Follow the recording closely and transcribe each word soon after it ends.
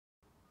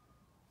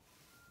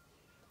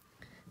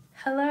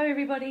Hello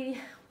everybody,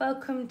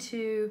 welcome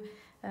to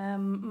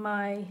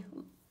my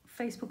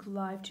Facebook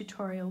Live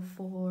tutorial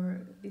for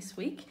this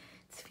week.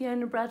 It's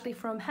Fiona Bradley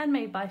from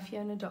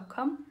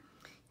handmadebyfiona.com,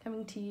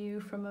 coming to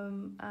you from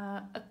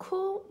a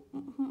cool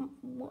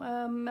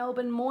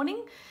Melbourne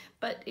morning,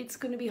 but it's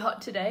going to be hot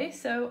today,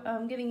 so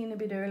I'm getting in a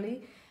bit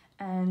early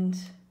and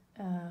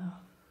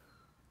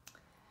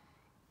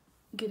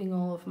getting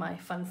all of my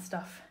fun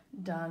stuff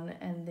done,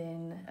 and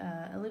then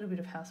a little bit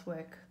of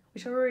housework,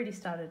 which I've already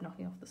started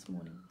knocking off this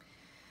morning.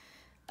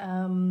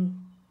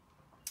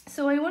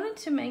 So I wanted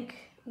to make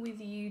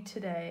with you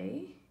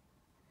today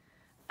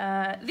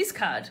this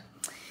card.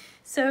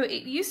 So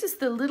it uses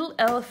the Little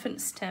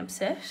Elephant stamp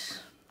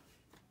set,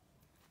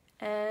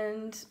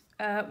 and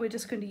we're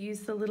just going to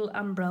use the little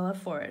umbrella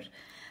for it.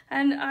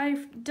 And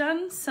I've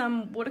done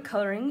some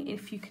watercolouring.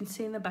 If you can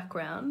see in the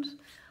background,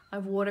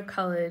 I've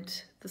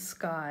watercoloured the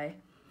sky.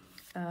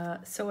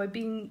 So I've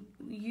been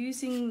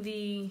using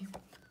the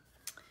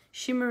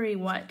shimmery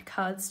white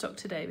cardstock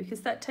today because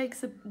that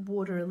takes the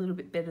water a little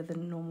bit better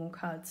than normal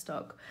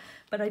cardstock,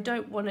 but I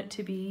don't want it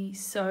to be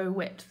so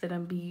wet that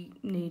I'm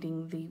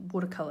needing the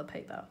watercolour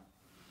paper.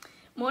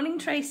 Morning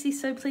Tracy,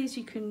 so pleased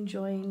you can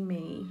join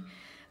me.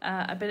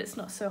 I bet it's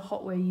not so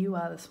hot where you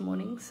are this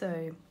morning,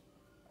 so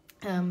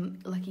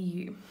lucky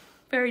you.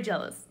 Very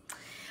jealous.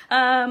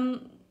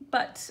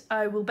 But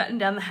I will batten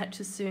down the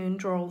hatches soon,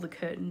 draw all the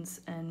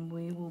curtains, and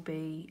we will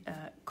be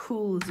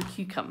cool as a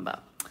cucumber.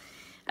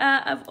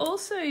 I've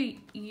also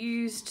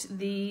used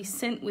the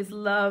Sent with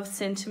Love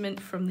sentiment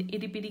from the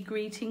Itty Bitty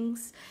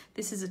Greetings.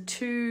 This is a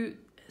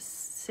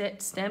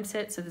stamp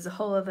set, so there's a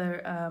whole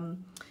other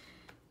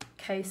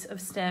case of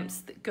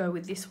stamps that go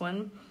with this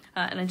one,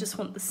 and I just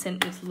want the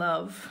Sent with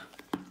Love.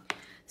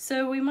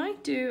 So we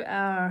might do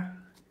our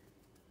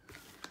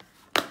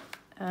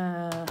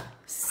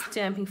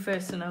stamping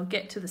first, and I'll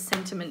get to the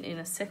sentiment in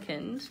a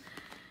second.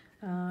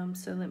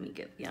 So let me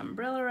get the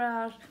umbrella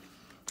out.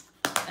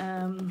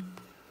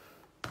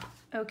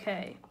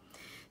 Okay,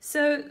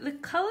 so the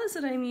colours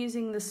that I'm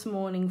using this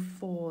morning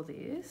for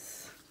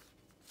this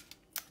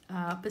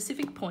are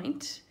Pacific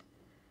Point,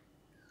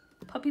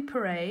 Poppy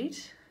Parade,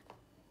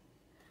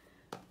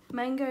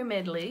 Mango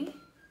Medley,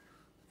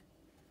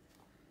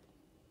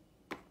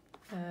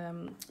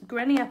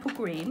 Granny Apple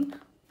Green,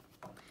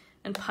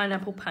 and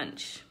Pineapple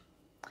Punch.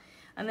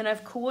 And then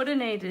I've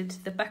coordinated,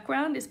 the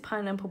background is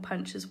Pineapple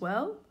Punch as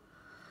well.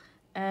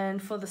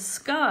 And for the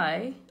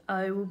sky,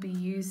 I will be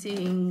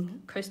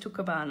using Coastal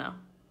Cabana.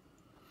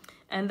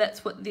 And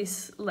that's what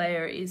this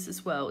layer is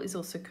as well, is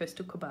also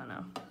Coastal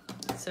Cabana.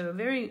 So a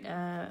very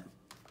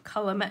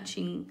colour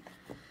matching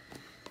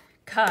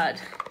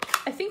card.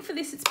 I think for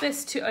this it's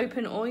best to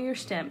open all your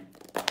stamp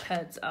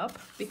pads up,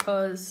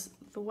 because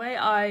the way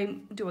I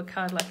do a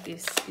card like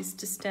this is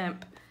to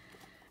stamp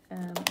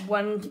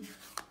one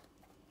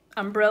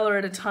umbrella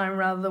at a time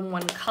rather than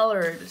one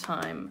colour at a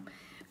time.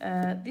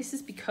 This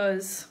is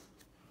because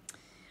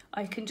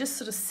I can just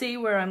sort of see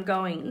where I'm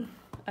going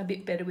a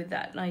bit better with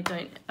that, and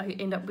I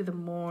end up with a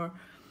more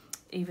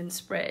even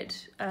spread.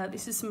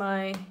 This is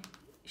my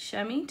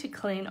chamois to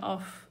clean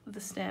off the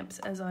stamps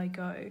as I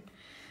go.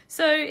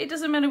 So it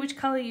doesn't matter which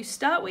colour you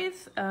start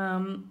with.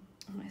 I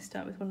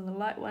start with one of the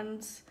light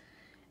ones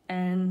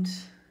and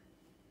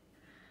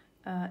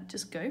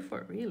just go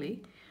for it,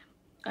 really.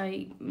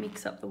 I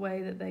mix up the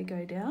way that they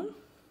go down.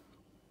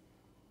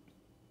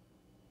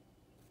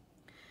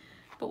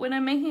 But when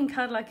I'm making a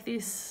card like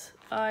this,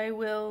 I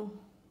will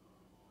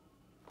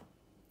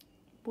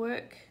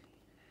work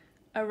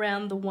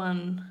around the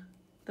one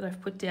that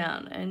I've put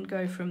down and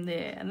go from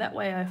there. And that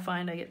way I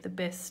find I get the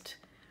best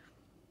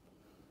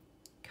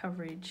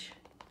coverage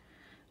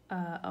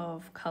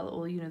of colour,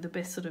 or, you know, the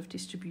best sort of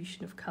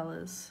distribution of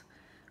colours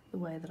the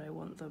way that I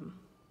want them.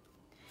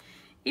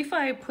 If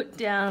I put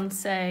down,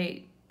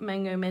 say,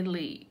 Mango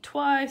Medley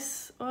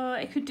twice,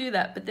 I could do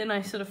that, but then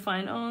I sort of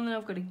find, oh, then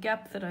I've got a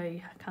gap that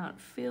I can't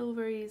fill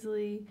very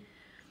easily.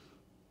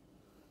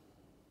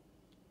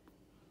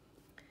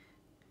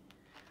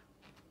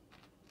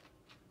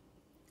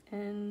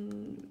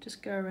 And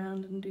just go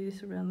around and do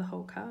this around the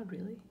whole card,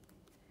 really.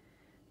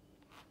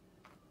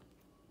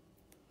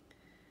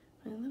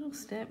 My little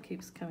stamp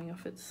keeps coming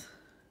off its...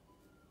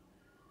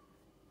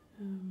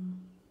 and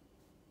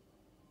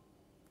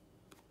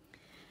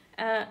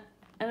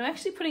I'm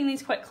actually putting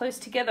these quite close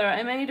together.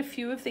 I made a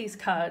few of these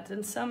cards,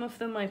 and some of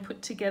them I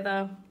put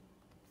together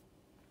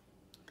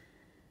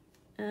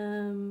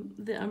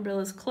the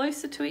umbrellas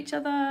closer to each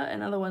other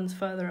and other ones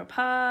further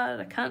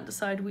apart. I can't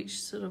decide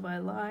which sort of I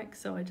like,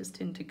 so I just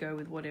tend to go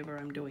with whatever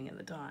I'm doing at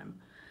the time.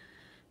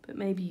 But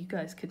maybe you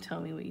guys can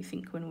tell me what you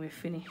think when we're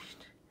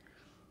finished.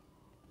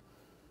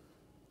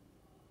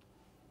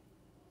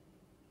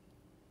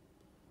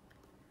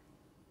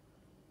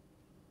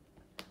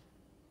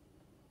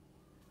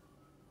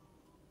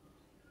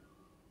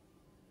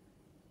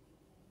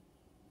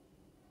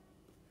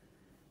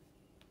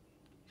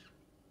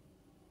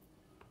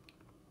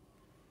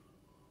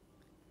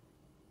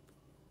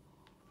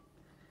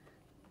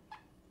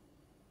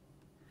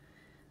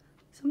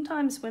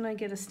 Sometimes when I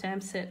get a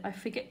stamp set, I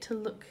forget to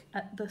look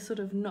at the sort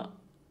of not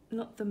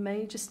the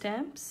major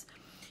stamps.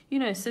 You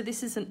know, so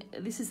this is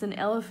an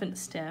elephant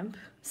stamp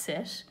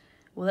set.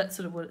 Well, that's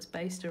sort of what it's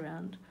based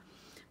around.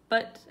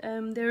 But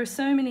there are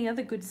so many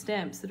other good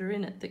stamps that are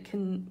in it that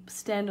can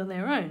stand on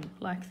their own,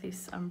 like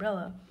this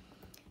umbrella.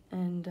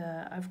 And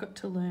I've got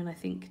to learn, I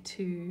think,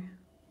 to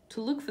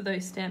look for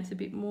those stamps a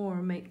bit more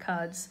and make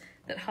cards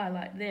that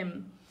highlight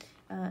them.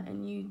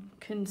 And you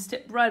can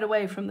step right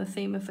away from the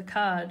theme of the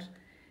card,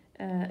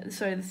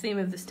 the theme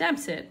of the stamp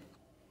set,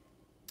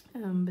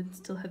 but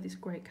still have this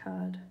great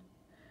card.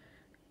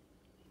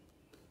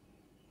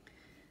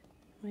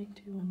 Might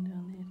do one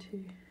down there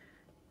too.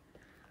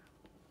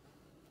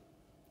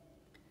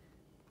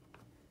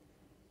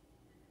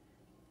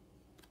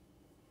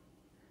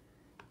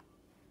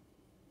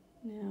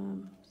 Now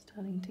I'm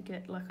starting to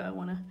get like I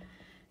want to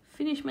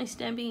finish my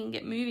stamping and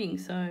get moving,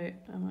 so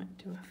I might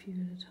do a few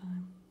at a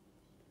time.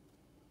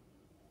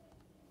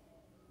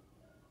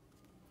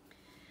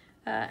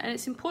 And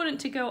it's important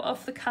to go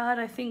off the card,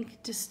 I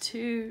think, just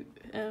to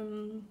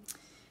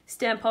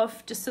stamp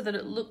off, just so that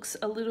it looks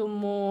a little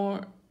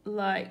more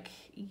like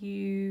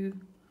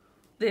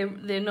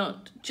they're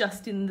not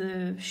just in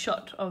the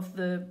shot of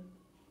the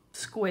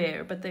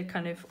square, but they're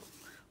kind of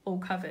all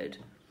covered.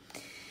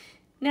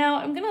 Now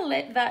I'm going to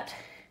let that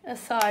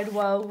aside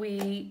while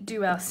we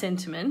do our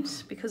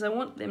sentiment, because I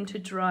want them to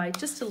dry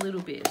just a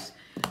little bit.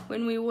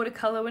 When we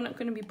watercolour, we're not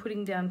going to be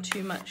putting down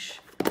too much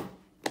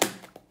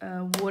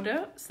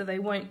water, so they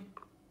won't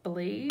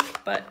bleed,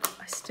 but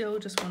I still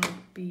just want to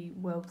be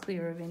well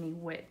clear of any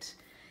wet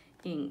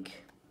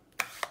ink.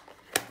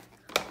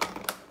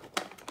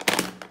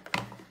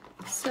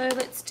 So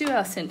let's do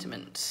our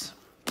sentiment.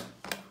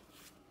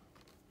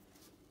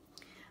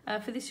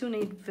 For this you'll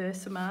need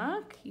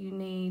Versamark, you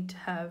need to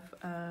have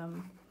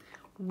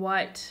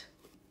white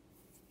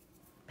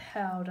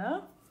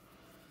powder,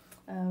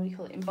 what do you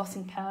call it,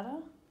 embossing powder,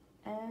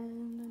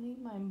 and I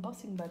need my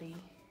embossing buddy,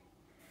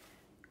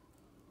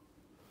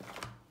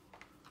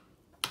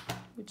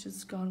 which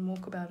has gone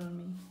walkabout on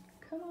me.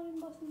 Come on,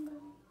 embossing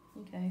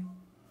buddy. Okay.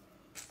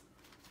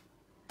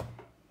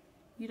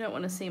 You don't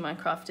want to see my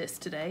craft desk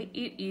today.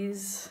 It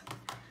is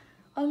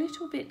a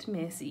little bit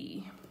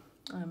messy,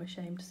 I'm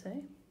ashamed to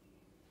say.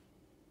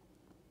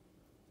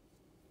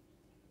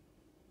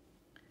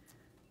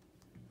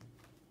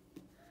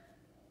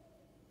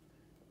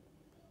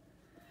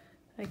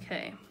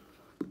 Okay.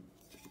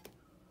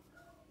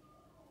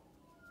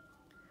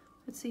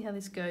 Let's see how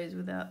this goes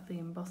without the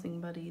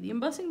embossing buddy. The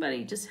embossing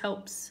buddy just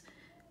helps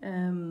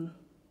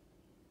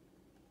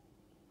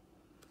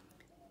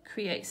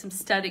create some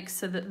static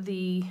so that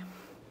the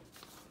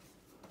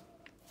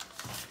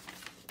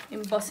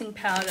embossing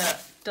powder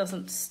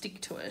doesn't stick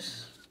to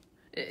it,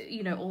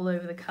 you know, all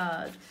over the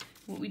card.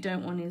 What we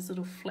don't want is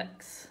little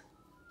flecks.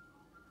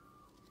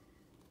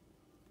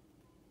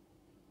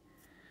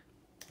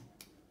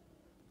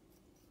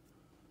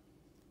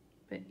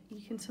 But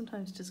you can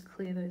sometimes just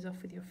clear those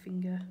off with your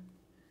finger.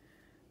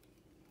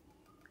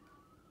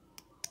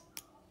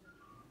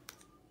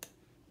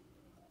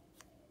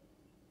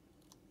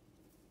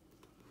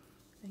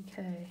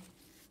 Okay.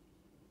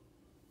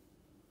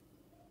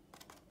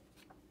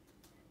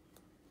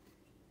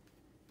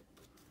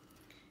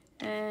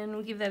 And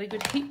we'll give that a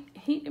good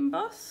heat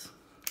emboss.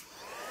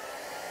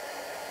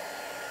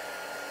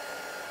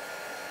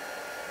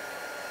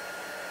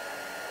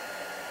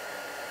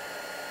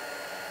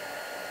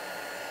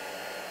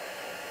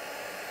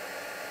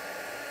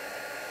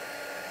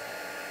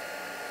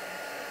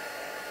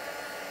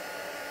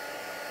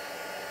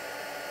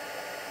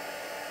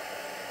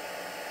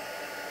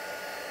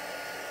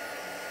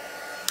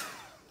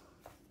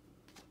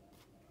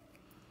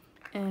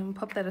 And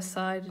pop that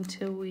aside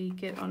until we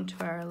get onto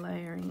our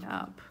layering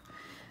up.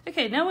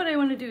 Okay, now what I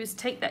want to do is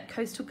take that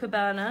Coastal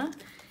Cabana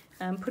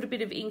and put a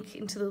bit of ink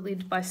into the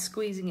lid by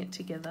squeezing it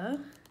together.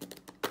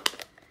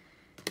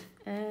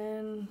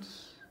 And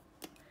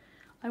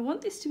I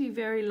want this to be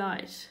very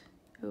light.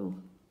 Oh,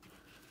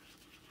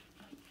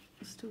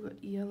 I've still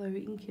got yellow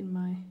ink in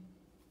my...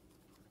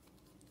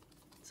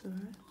 It's all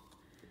right.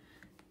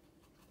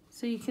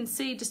 So you can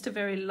see just a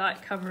very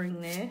light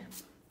covering there.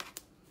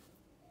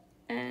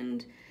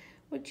 And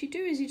what you do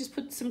is you just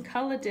put some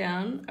colour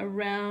down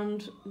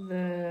around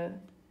the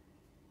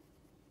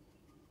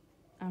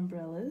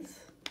umbrellas,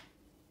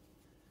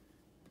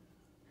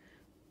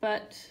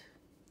 but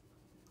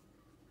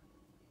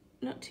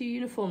not too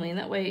uniformly, and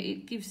that way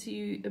it gives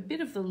you a bit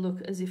of the look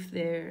as if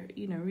they're,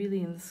 you know,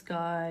 really in the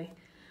sky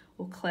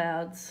or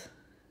clouds.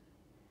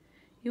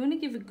 You want to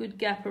give a good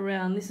gap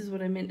around. This is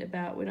what I meant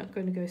about we're not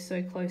going to go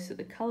so close that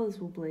the colours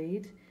will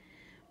bleed,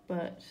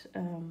 but I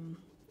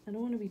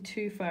don't want to be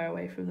too far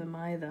away from them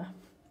either.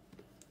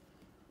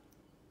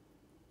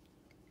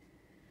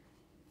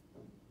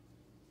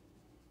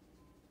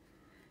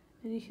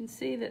 And you can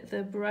see that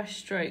the brush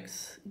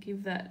strokes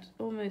give that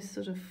almost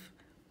sort of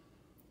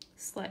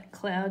slight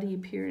cloudy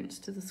appearance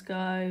to the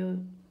sky,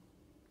 and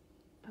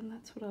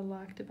that's what I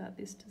liked about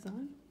this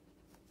design.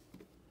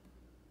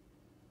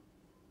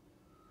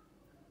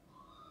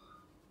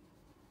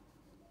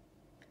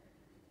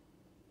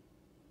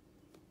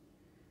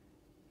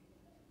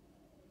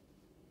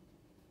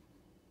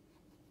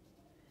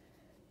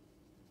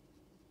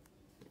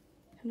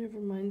 Kind of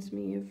reminds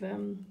me of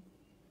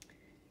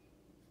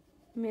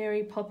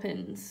Mary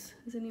Poppins.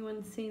 Has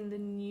anyone seen the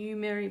new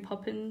Mary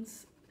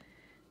Poppins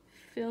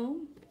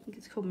film? I think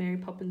it's called Mary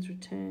Poppins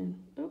Return.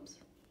 Oops.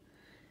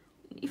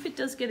 If it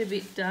does get a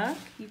bit dark,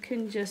 you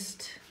can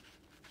just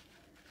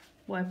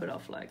wipe it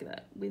off like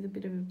that with a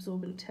bit of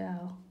absorbent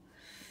towel.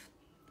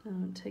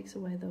 It takes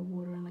away the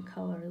water and the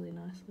colour really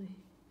nicely.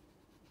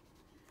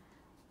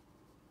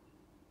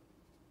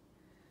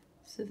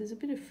 So there's a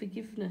bit of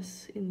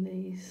forgiveness in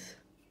these,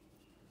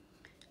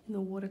 in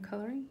the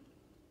watercolouring.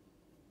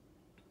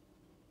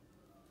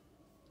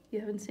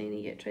 You haven't seen it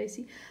yet,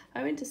 Tracy?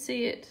 I went to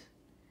see it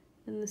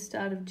in the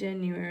start of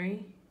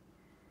January,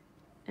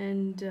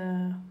 and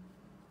it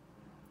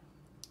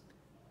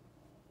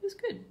was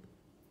good.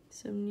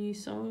 Some new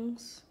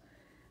songs.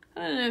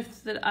 I don't know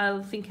if that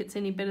I'll think it's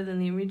any better than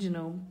the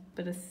original,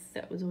 but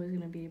that was always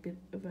going to be a bit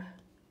of a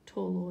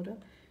tall order.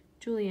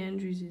 Julie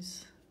Andrews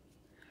is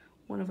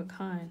one of a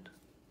kind.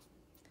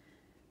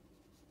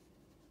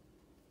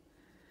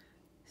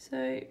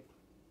 So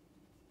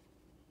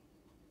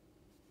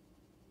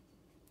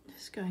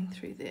just going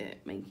through there,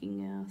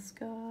 making our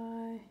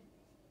sky.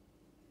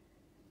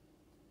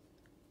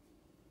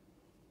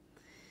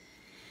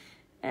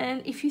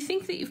 And if you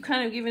think that you've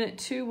kind of given it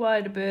too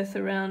wide a berth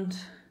around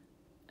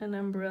an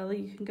umbrella,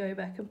 you can go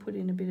back and put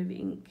in a bit of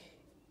ink,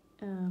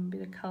 a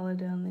bit of colour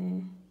down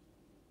there.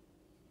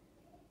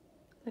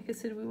 Like I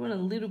said, we want a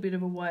little bit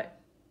of a white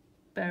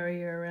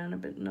barrier around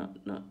it, but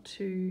not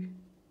too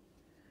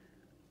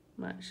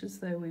much as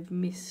though we've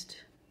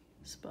missed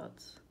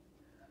spots.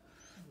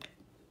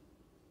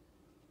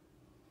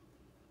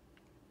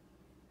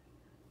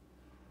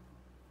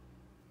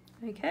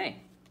 Okay,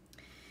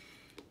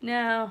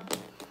 now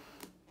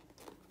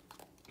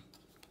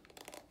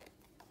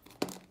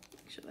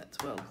make sure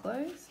that's well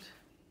closed.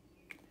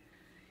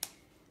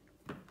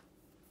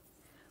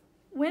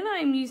 When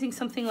I'm using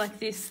something like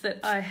this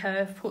that I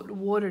have put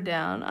water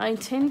down, I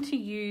tend to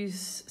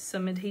use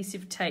some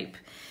adhesive tape.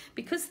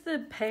 Because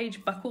the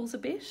page buckles a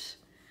bit,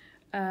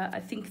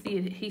 I think the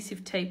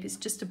adhesive tape is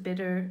just a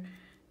better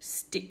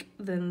stick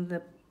than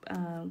the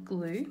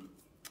glue.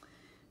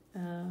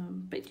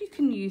 But you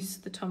can use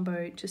the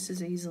Tombow just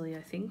as easily,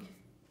 I think.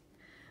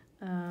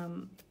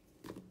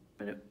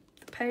 But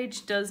the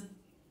page does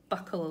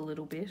buckle a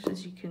little bit.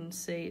 As you can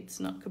see, it's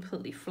not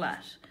completely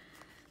flat.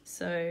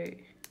 So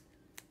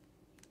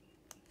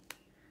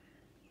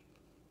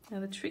now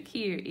the trick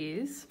here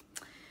is,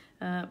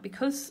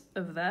 because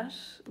of that,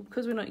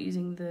 because we're not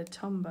using the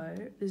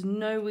Tombow, there's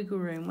no wiggle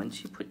room.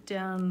 Once you put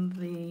down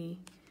the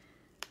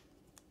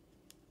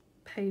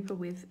paper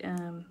with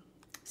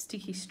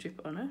sticky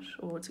strip on it,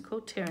 or what's it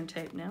called, tear and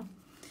tape now,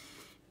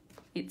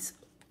 it's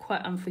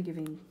quite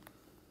unforgiving.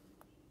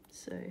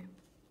 So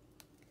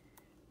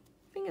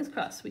fingers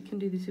crossed we can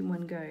do this in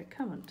one go.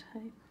 Come on,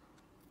 tape.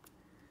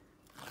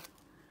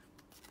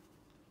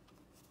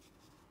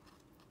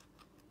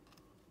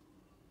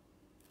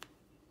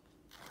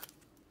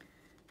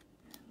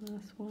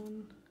 Last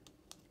one,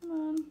 come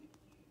on.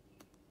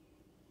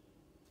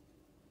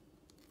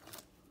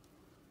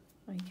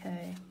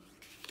 Okay.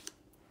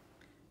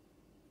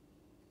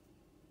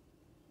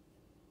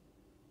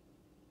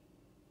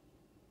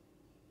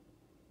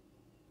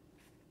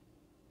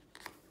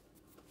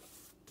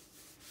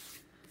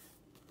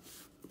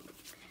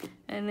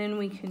 And then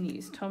we can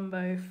use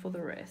Tombow for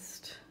the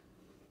rest.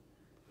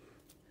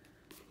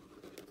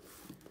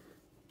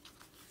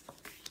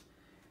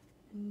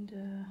 And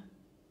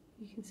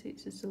you can see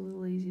it's just a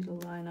little easy to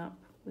line up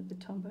with the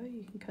Tombow.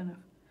 You can kind of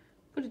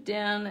put it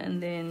down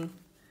and then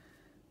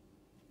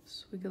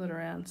swiggle it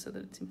around so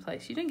that it's in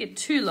place. You don't get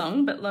too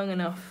long, but long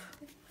enough,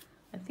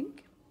 I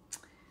think.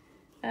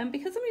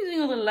 Because I'm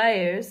using all the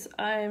layers,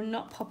 I'm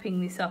not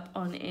popping this up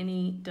on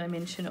any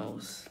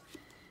dimensionals.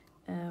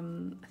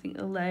 I think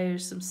the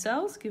layers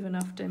themselves give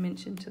enough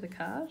dimension to the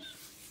card.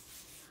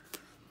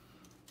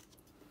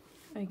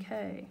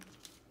 Okay.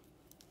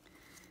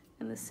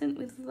 And the Scent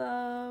with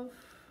Love,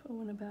 I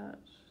want about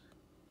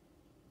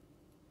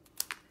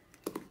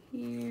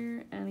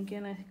here. And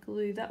again, I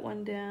glue that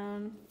one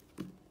down.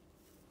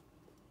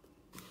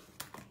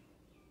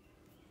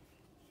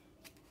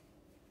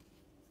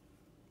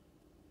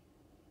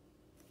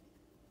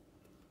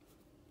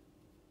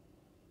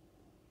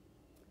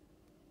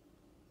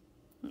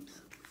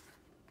 Oops.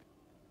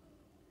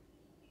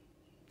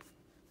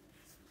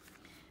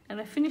 And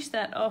I finished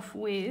that off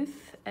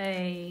with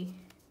a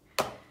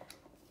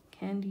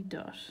candy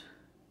dot,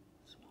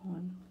 small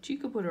one. You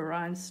could put a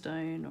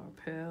rhinestone or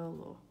a pearl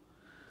or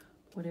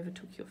whatever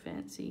took your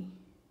fancy,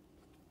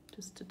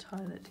 just to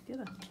tie that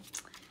together.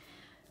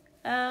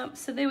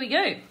 So there we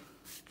go.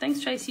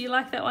 Thanks, Tracy, you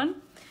like that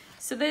one?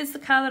 So there's the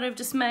card that I've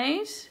just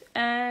made,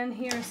 and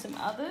here are some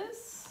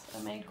others.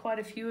 I made quite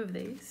a few of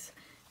these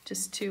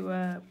just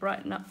to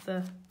brighten up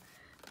the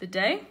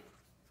day.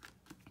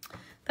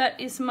 That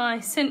is my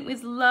Scent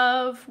with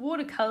Love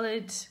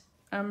watercoloured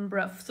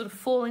umbrella, sort of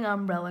falling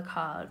umbrella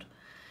card.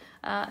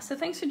 So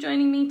thanks for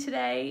joining me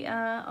today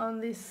on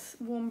this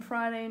warm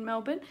Friday in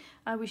Melbourne.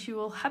 I wish you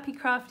all happy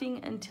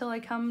crafting until I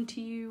come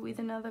to you with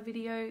another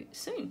video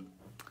soon.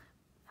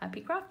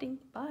 Happy crafting.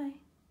 Bye.